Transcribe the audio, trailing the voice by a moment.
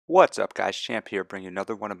What's up guys, Champ here bringing you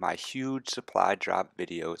another one of my huge supply drop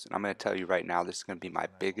videos, and I'm going to tell you right now this is going to be my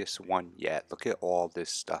biggest one yet. Look at all this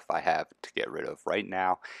stuff I have to get rid of right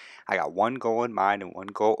now. I got one goal in mind and one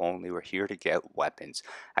goal only. We're here to get weapons.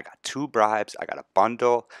 I got two bribes, I got a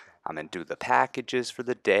bundle, I'm going to do the packages for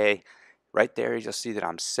the day. Right there, you'll see that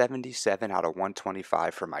I'm 77 out of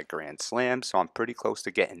 125 for my Grand Slam, so I'm pretty close to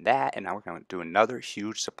getting that. And now we're going to do another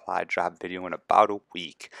huge supply drop video in about a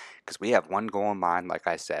week because we have one goal in mind. Like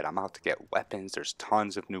I said, I'm out to get weapons. There's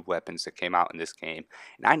tons of new weapons that came out in this game,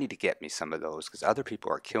 and I need to get me some of those because other people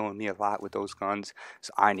are killing me a lot with those guns,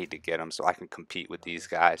 so I need to get them so I can compete with these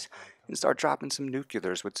guys and start dropping some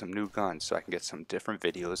nuclears with some new guns so I can get some different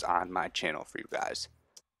videos on my channel for you guys.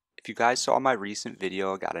 If you guys saw my recent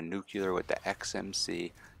video, I got a nuclear with the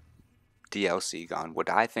XMC DLC gun, what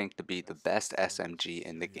I think to be the best SMG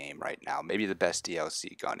in the game right now. Maybe the best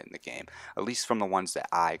DLC gun in the game, at least from the ones that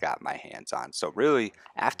I got my hands on. So really,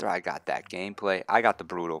 after I got that gameplay, I got the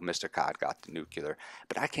brutal, Mr. Cod got the nuclear,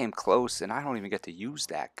 but I came close and I don't even get to use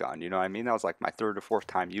that gun, you know what I mean? That was like my third or fourth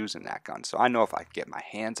time using that gun. So I know if I get my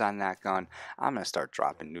hands on that gun, I'm going to start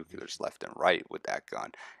dropping nuclears left and right with that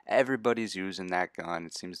gun. Everybody's using that gun.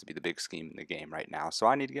 It seems to be the big scheme in the game right now. So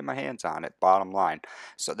I need to get my hands on it, bottom line.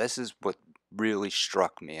 So this is what really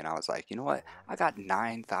struck me, and I was like, you know what, I got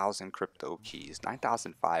 9,000 crypto keys,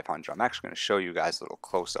 9,500. I'm actually going to show you guys a little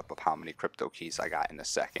close-up of how many crypto keys I got in a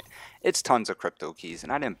second. It's tons of crypto keys,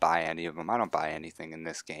 and I didn't buy any of them. I don't buy anything in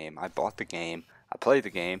this game. I bought the game, I play the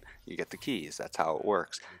game, you get the keys. That's how it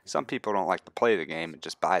works. Some people don't like to play the game and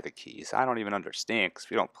just buy the keys. I don't even understand, because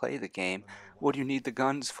if you don't play the game, what do you need the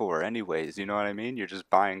guns for anyways? You know what I mean? You're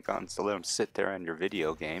just buying guns to let them sit there in your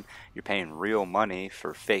video game. You're paying real money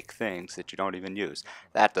for fake things that you don't even use.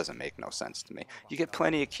 That doesn't make no sense to me. You get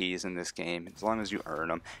plenty of keys in this game as long as you earn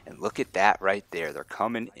them. And look at that right there. They're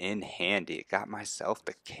coming in handy. It got myself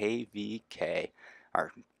the KVK.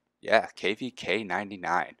 Or yeah, KVK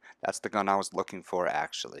 99. That's the gun I was looking for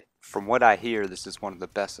actually. From what I hear, this is one of the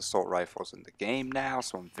best assault rifles in the game now,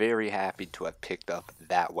 so I'm very happy to have picked up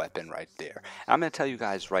that weapon right there. And I'm going to tell you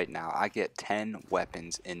guys right now, I get 10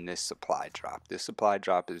 weapons in this supply drop. This supply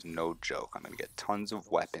drop is no joke. I'm going to get tons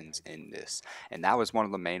of weapons in this. And that was one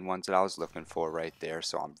of the main ones that I was looking for right there,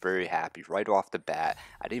 so I'm very happy right off the bat.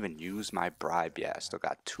 I didn't even use my bribe yet. I still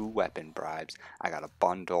got 2 weapon bribes. I got a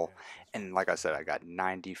bundle. And like I said, I got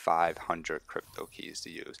 9,500 crypto keys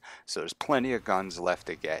to use. So there's plenty of guns left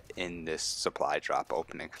to get in this supply drop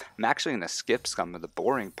opening. I'm actually going to skip some of the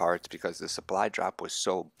boring parts because the supply drop was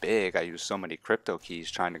so big. I used so many crypto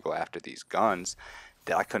keys trying to go after these guns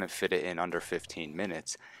that I couldn't fit it in under 15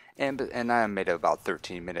 minutes. And I made it about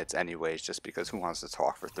 13 minutes anyways, just because who wants to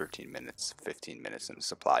talk for 13 minutes, 15 minutes in a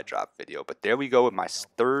supply drop video. But there we go with my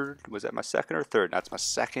third, was that my second or third? That's my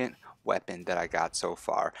second weapon that I got so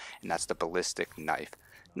far, and that's the ballistic knife.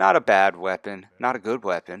 Not a bad weapon, not a good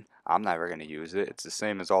weapon. I'm never going to use it. It's the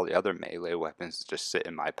same as all the other melee weapons, just sit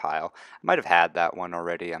in my pile. I might have had that one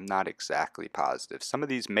already. I'm not exactly positive. Some of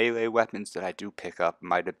these melee weapons that I do pick up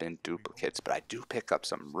might have been duplicates, but I do pick up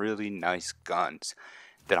some really nice guns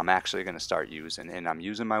that I'm actually going to start using. And I'm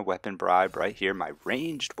using my weapon bribe right here, my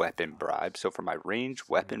ranged weapon bribe. So for my ranged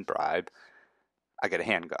weapon bribe, I get a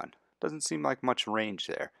handgun. Doesn't seem like much range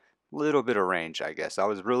there. Little bit of range, I guess. I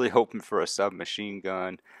was really hoping for a submachine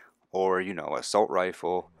gun or, you know, assault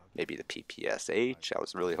rifle, maybe the PPSH. I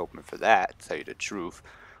was really hoping for that, to tell you the truth.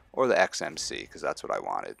 Or the XMC, because that's what I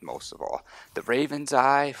wanted most of all. The Raven's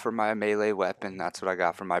Eye for my melee weapon, that's what I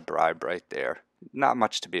got for my bribe right there. Not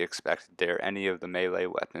much to be expected there. Any of the melee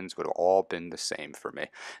weapons would have all been the same for me.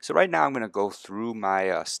 So right now I'm going to go through my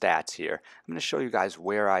stats here. I'm going to show you guys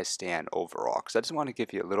where I stand overall, because I just want to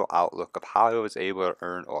give you a little outlook of how I was able to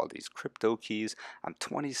earn all these crypto keys. I'm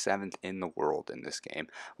 27th in the world in this game,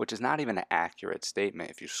 which is not even an accurate statement.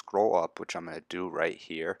 If you scroll up, which I'm going to do right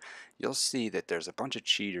here, you'll see that there's a bunch of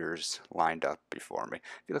cheaters lined up before me.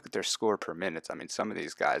 If you look at their score per minute, I mean, some of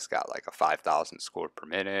these guys got like a 5,000 score per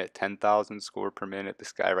minute, 10,000 score per minute.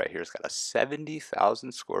 This guy right here's got a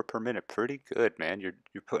 70,000 score per minute. Pretty good, man.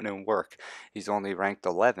 You're putting in work. He's only ranked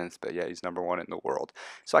 11th, but yeah, he's #1 in the world.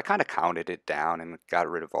 So I kind of counted it down and got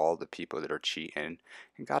rid of all the people that are cheating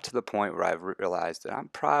and got to the point where I realized that I'm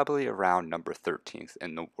probably around number 13th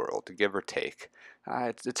in the world, give or take.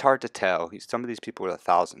 It's hard to tell. Some of these people with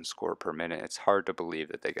 1,000 score per minute, it's hard to believe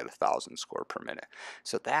that they get 1,000 score per minute.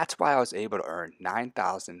 So that's why I was able to earn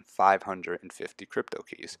 9,550 crypto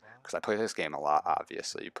keys. Because I play this game a lot,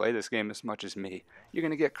 obviously. You play this game as much as me, you're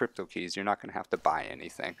going to get crypto keys. You're not going to have to buy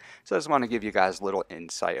anything. So I just want to give you guys a little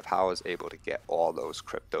insight of how I was able to get all those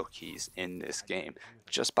crypto keys in this game.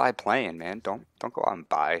 Just by playing, man. Don't go out and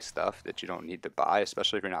buy stuff that you don't need to buy,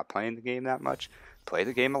 especially if you're not playing the game that much. Play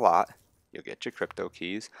the game a lot. You'll get your crypto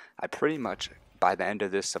keys. I pretty much, by the end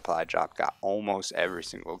of this supply drop, got almost every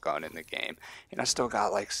single gun in the game. And I still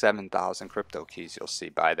got like 7,000 crypto keys, you'll see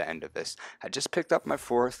by the end of this. I just picked up my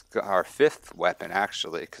fifth weapon,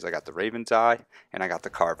 actually, because I got the Raven's Eye and I got the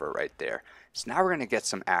Carver right there. So now we're going to get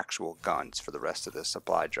some actual guns for the rest of this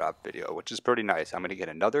supply drop video, which is pretty nice. I'm going to get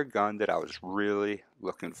another gun that I was really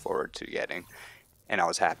looking forward to getting. And I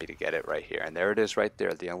was happy to get it right here. And there it is right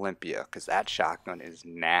there, the Olympia, because that shotgun is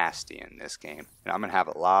nasty in this game. And I'm going to have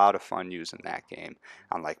a lot of fun using that game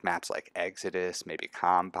on like maps like Exodus, maybe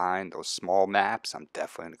Combine, those small maps. I'm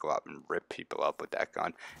definitely going to go out and rip people up with that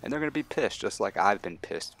gun. And they're going to be pissed, just like I've been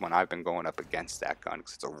pissed when I've been going up against that gun,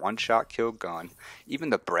 because it's a one-shot kill gun. Even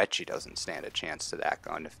the Brecci doesn't stand a chance to that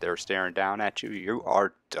gun. If they're staring down at you, you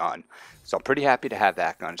are done. So I'm pretty happy to have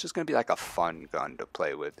that gun. It's just going to be like a fun gun to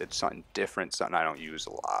play with. It's something different, something I don't use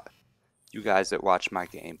a lot. You guys that watch my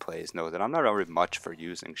gameplays know that I'm not really much for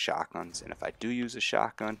using shotguns, and if I do use a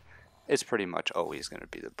shotgun, it's pretty much always going to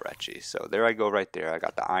be the Brecci. So there I go right there. I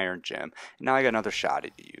got the Iron Gem, and now I got another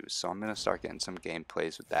shotty to use. So I'm going to start getting some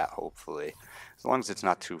gameplays with that, hopefully, as long as it's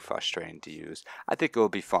not too frustrating to use. I think it will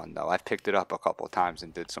be fun, though. I've picked it up a couple of times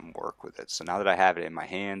and did some work with it. So now that I have it in my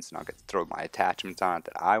hands, and I'll get to throw my attachments on it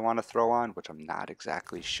that I want to throw on, which I'm not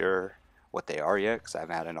exactly sure what they are yet because I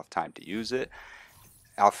haven't had enough time to use it.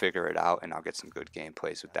 I'll figure it out and I'll get some good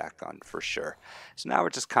gameplays with that gun for sure. So now we're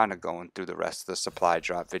just kind of going through the rest of the supply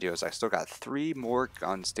drop videos. I still got 3 more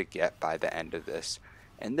guns to get by the end of this,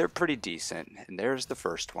 and they're pretty decent. And there's the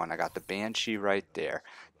first one. I got the Banshee right there.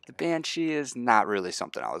 The Banshee is not really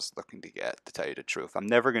something I was looking to get, to tell you the truth. I'm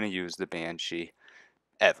never going to use the Banshee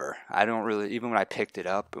ever. I don't really, even when I picked it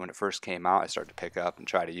up, when it first came out, I started to pick it up and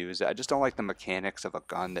try to use it. I just don't like the mechanics of a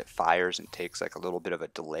gun that fires and takes like a little bit of a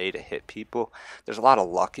delay to hit people. There's a lot of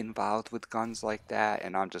luck involved with guns like that,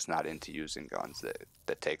 and I'm just not into using guns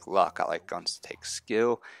that take luck. I like guns that take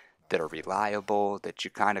skill, that are reliable, that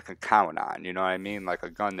you kind of can count on, you know what I mean? Like a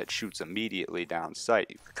gun that shoots immediately down sight,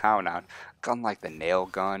 you can count on. A gun like the nail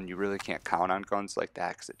gun, you really can't count on guns like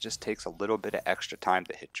that because it just takes a little bit of extra time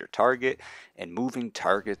to hit your target, and moving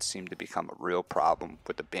targets seem to become a real problem.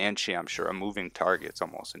 With the Banshee, I'm sure a moving target's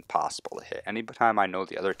almost impossible to hit. Anytime I know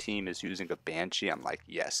the other team is using a Banshee, I'm like,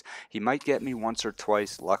 yes, he might get me once or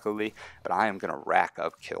twice, luckily, but I am going to rack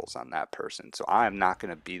up kills on that person. So I am not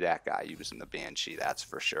going to be that guy using the Banshee, that's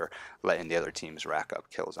for sure, letting the other teams rack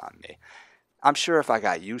up kills on me. I'm sure if I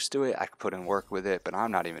got used to it, I could put in work with it, but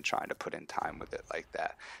I'm not even trying to put in time with it like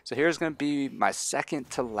that. So here's going to be my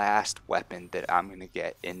second to last weapon that I'm going to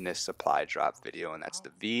get in this supply drop video, and that's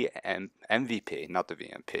the MVP, not the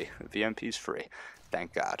VMP. The VMP is free,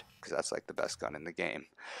 thank God, because that's like the best gun in the game.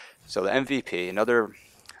 So the MVP, another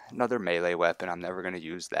melee weapon. I'm never going to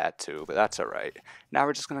use that too, but that's alright. Now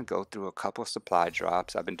we're just going to go through a couple supply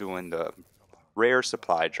drops. I've been doing the rare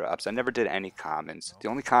supply drops. I never did any commons. The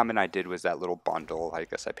only common I did was that little bundle. I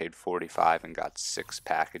guess I paid $45 and got 6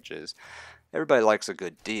 packages. Everybody likes a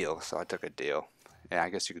good deal, so I took a deal. And I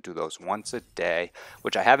guess you could do those once a day,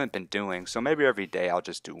 which I haven't been doing. So maybe every day I'll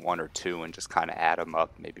just do 1 or 2 and just kind of add them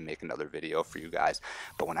up, maybe make another video for you guys.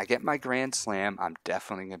 But when I get my Grand Slam, I'm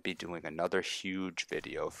definitely going to be doing another huge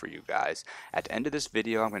video for you guys. At the end of this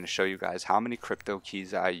video, I'm going to show you guys how many crypto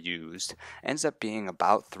keys I used. Ends up being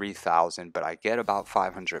about 3,000, but I get about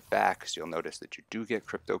 500 back, because you'll notice that you do get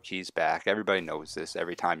crypto keys back. Everybody knows this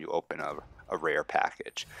every time you open a rare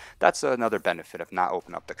package. That's another benefit of not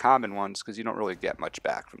opening up the common ones, because you don't really get much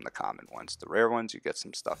back from the common ones. The rare ones, you get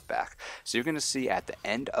some stuff back. So you're going to see at the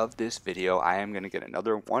end of this video, I am going to get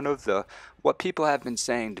another one of what people have been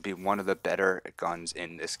saying to be one of the better guns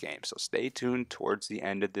in this game. So stay tuned towards the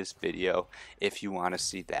end of this video if you want to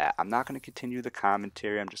see that. I'm not going to continue the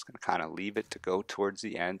commentary. I'm just going to kind of leave it to go towards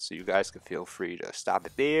the end, so you guys can feel free to stop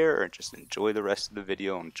it there or just enjoy the rest of the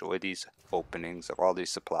video, enjoy these openings of all these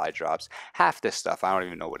supply drops. Half this stuff I don't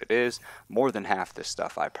even know what it is. More than half this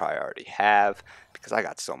stuff I probably already have because I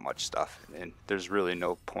got so much stuff, and there's really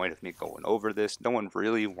no point of me going over this. No one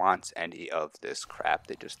really wants any of this crap.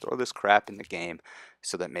 They just throw this crap in the game,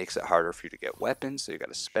 so that makes it harder for you to get weapons, so you got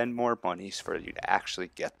to spend more monies for you to actually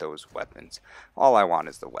get those weapons. All I want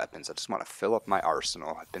is the weapons. I just want to fill up my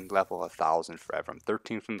arsenal. I've been level 1,000 forever. I'm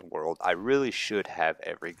 13th in the world. I really should have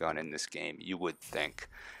every gun in this game, you would think.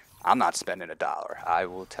 I'm not spending a dollar. I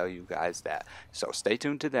will tell you guys that. So stay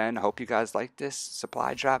tuned to then. I hope you guys liked this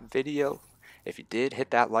supply drop video. If you did,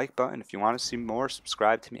 hit that like button. If you want to see more,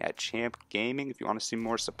 subscribe to me at Champ Gaming. If you want to see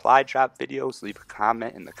more supply drop videos, leave a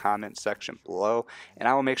comment in the comment section below, and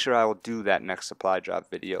I will make sure I will do that next supply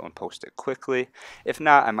drop video and post it quickly. If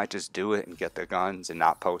not, I might just do it and get the guns and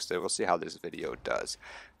not post it. We'll see how this video does.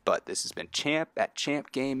 But this has been Champ at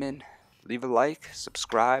Champ Gaming. Leave a like,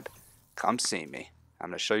 subscribe, come see me. I'm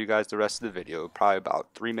going to show you guys the rest of the video, probably about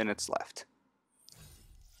 3 minutes left.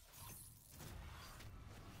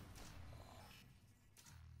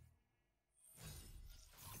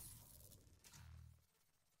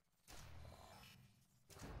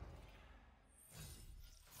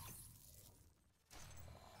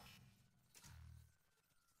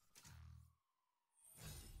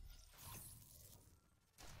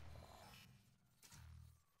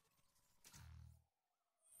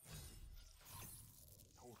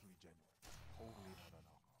 Totally genuine. Totally not a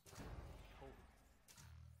knockoff. Totally.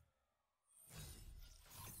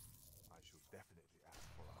 I should definitely ask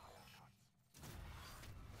for a higher cut.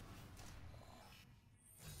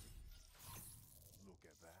 Look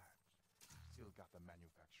at that. Still got the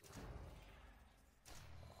manufacturer.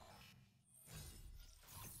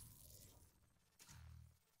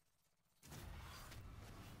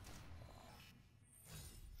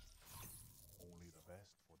 Only the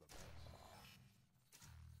best for the best.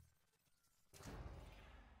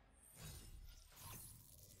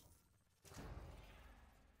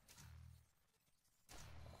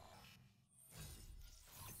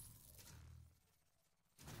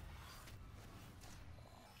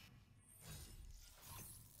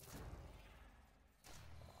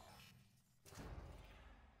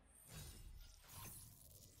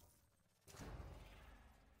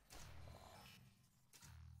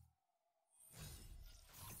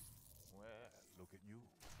 Well, look at you,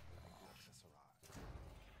 learning to accessorize.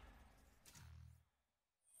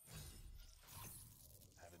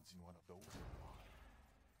 Haven't seen one of those in a while.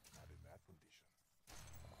 Not in that condition.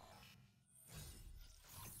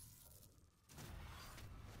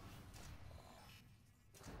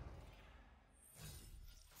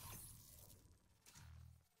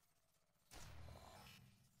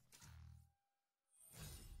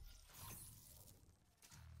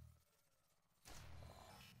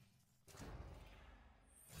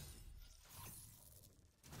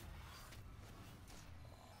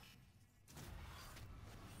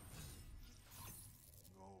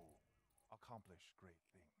 Go. Accomplish great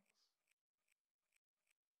things.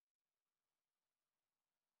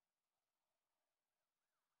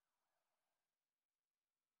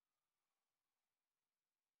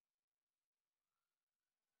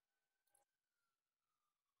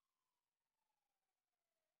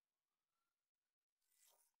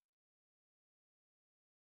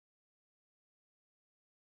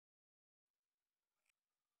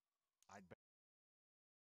 I'd bet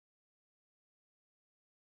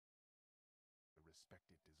the respect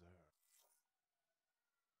it deserves.